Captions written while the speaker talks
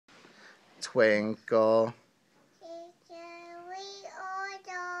twinkle.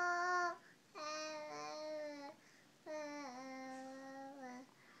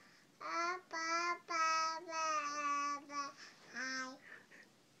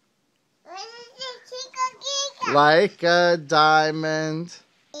 Like a diamond.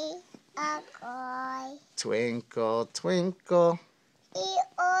 Twinkle, twinkle.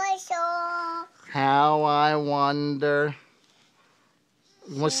 How I wonder.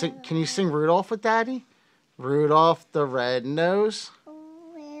 Can you sing Rudolph with Daddy? Rudolph the red-nosed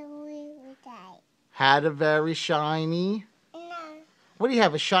had a very shiny. What do you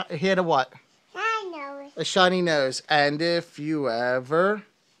have? He had a what? A shiny nose. And if you ever,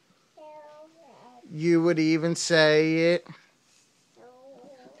 you would even say it.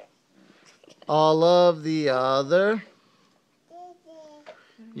 All of the other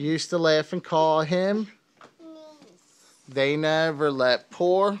used to laugh and call him. They never let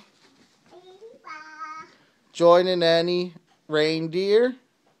poor join in any reindeer.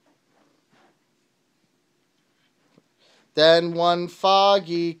 Then one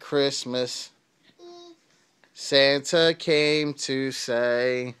foggy Christmas, Santa came to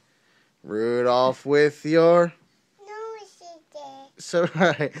say, Rudolph, with your so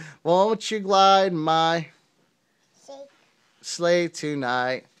right, won't you glide my sleigh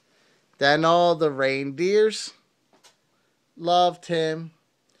tonight? Then all the reindeers loved him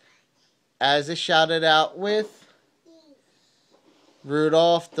as they shouted out with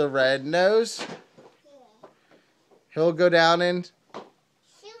Rudolph the red-nosed. He'll go down and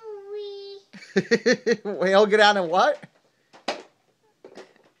he'll go down and what?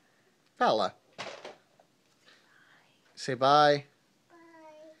 Fella. Say bye.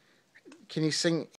 Can you sing?